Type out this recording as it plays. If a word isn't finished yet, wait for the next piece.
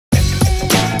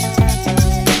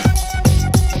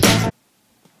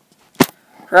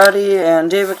Rowdy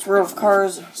and David's World of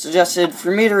Cars suggested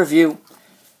for me to review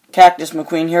Cactus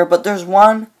McQueen here, but there's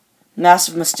one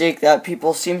massive mistake that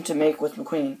people seem to make with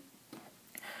McQueen.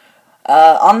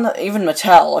 Even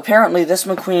Mattel, apparently this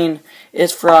McQueen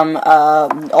is from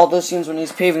all those scenes when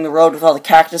he's paving the road with all the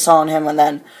cactus on him, and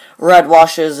then Red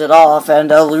washes it off, and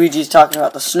Luigi's talking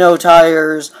about the snow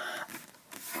tires.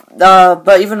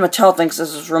 But even Mattel thinks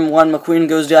this is from when McQueen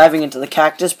goes diving into the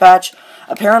cactus patch.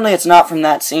 Apparently it's not from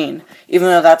that scene, even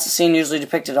though that's the scene usually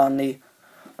depicted on the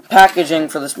packaging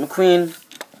for this McQueen.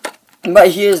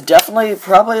 But he is definitely,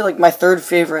 probably, like, my third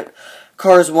favorite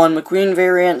Cars 1 McQueen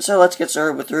variant, so let's get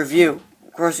started with the review.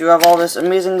 Of course, you have all this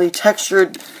amazingly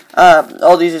textured,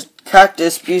 all these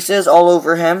cactus pieces all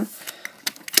over him,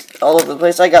 all over the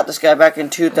place. I got this guy back in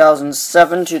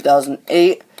 2007,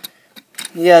 2008.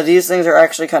 Yeah, these things are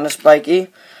actually kind of spiky,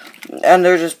 and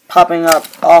they're just popping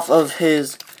up off of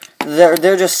his,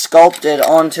 they're just sculpted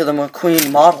onto the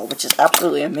McQueen model, which is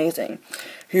absolutely amazing.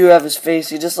 Here you have his face,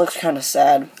 he just looks kind of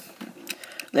sad.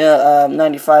 The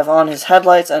 95 on his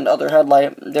headlights and other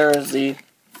headlight. There is the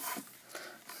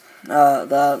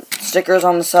stickers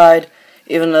on the side.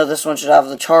 Even though this one should have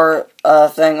the char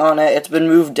thing on it, it's been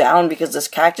moved down because this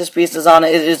cactus piece is on it.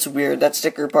 It's weird. That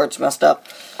sticker part's messed up.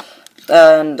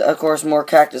 And of course, more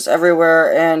cactus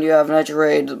everywhere. And you have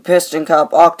Nitrate, Piston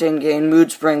Cup, Octane Gain,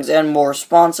 Mood Springs, and more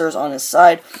sponsors on his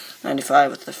side.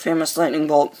 95 with the famous lightning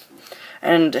bolt.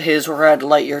 And his red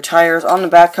Lightyear tires. On the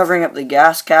back, covering up the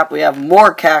gas cap, we have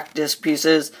more cactus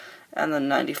pieces, and then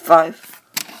 95.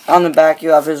 On the back, you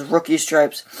have his rookie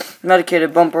stripes,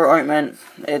 medicated bumper ointment,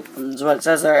 is what it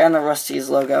says there, and the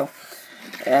Rusty's logo.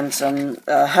 And some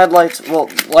headlights, well,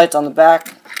 lights on the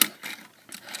back.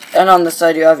 And on the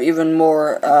side, you have even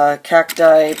more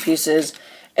cacti pieces,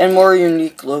 and more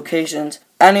unique locations.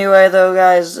 Anyway, though,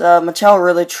 guys, Mattel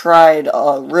really tried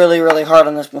really hard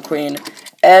on this McQueen.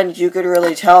 And you could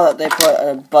really tell that they put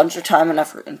a bunch of time and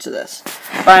effort into this.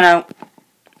 Bye now.